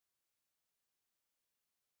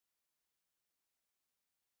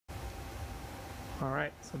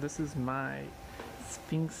Alright, so this is my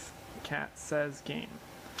Sphinx Cat Says game.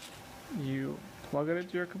 You plug it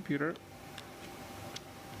into your computer,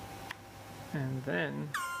 and then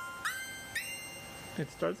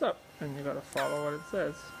it starts up, and you gotta follow what it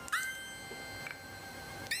says.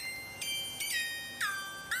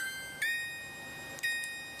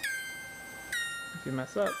 If you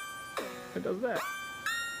mess up, it does that.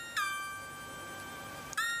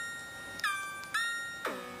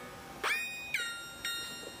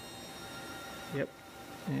 Yep,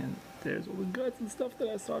 and there's all the guts and stuff that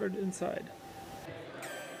I soldered inside.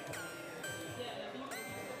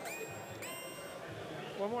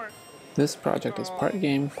 One more. This project is part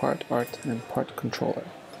game, part art, and part controller.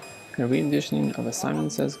 A re-envisioning of a Simon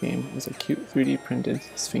Says game is a cute 3D printed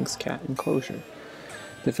Sphinx Cat Enclosure.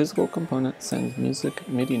 The physical component sends music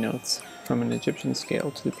MIDI notes from an Egyptian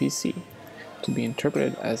scale to the PC to be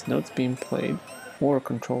interpreted as notes being played or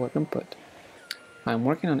controller input. I am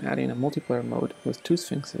working on adding a multiplayer mode with 2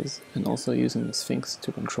 Sphinxes and also using the Sphinx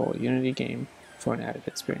to control a Unity game for an added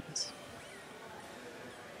experience.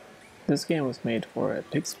 This game was made for a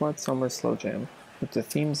PIGsquad Summer Slow Jam, with the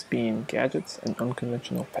themes being gadgets and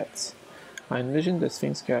unconventional pets. I envisioned the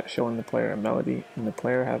Sphinx Cat showing the player a melody and the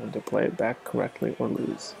player having to play it back correctly or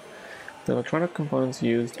lose. The electronic components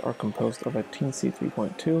used are composed of a Teensy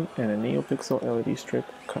 3.2 and a NeoPixel LED strip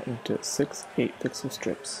cut into 6 8-pixel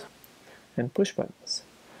strips. And push buttons.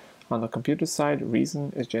 On the computer side,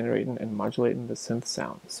 Reason is generating and modulating the synth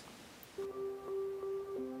sounds.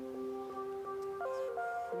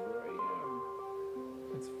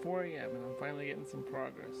 It's 4 a.m. and I'm finally getting some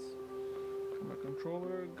progress. Got my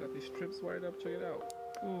controller, got these strips wired up, check it out.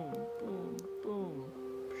 Boom, boom, boom.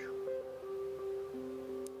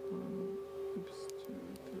 Oops, 2,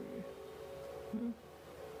 3.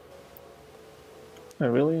 I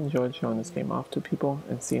really enjoyed showing this game off to people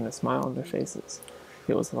and seeing a smile on their faces.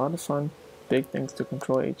 It was a lot of fun. Big thanks to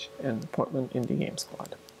Control H and the Portland Indie Game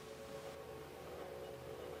Squad.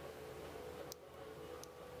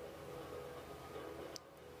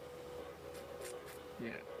 Yeah.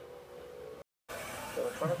 The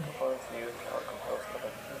electronic components used are composed of a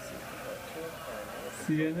Teensy 3.2 and a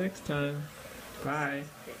See you next time. Bye.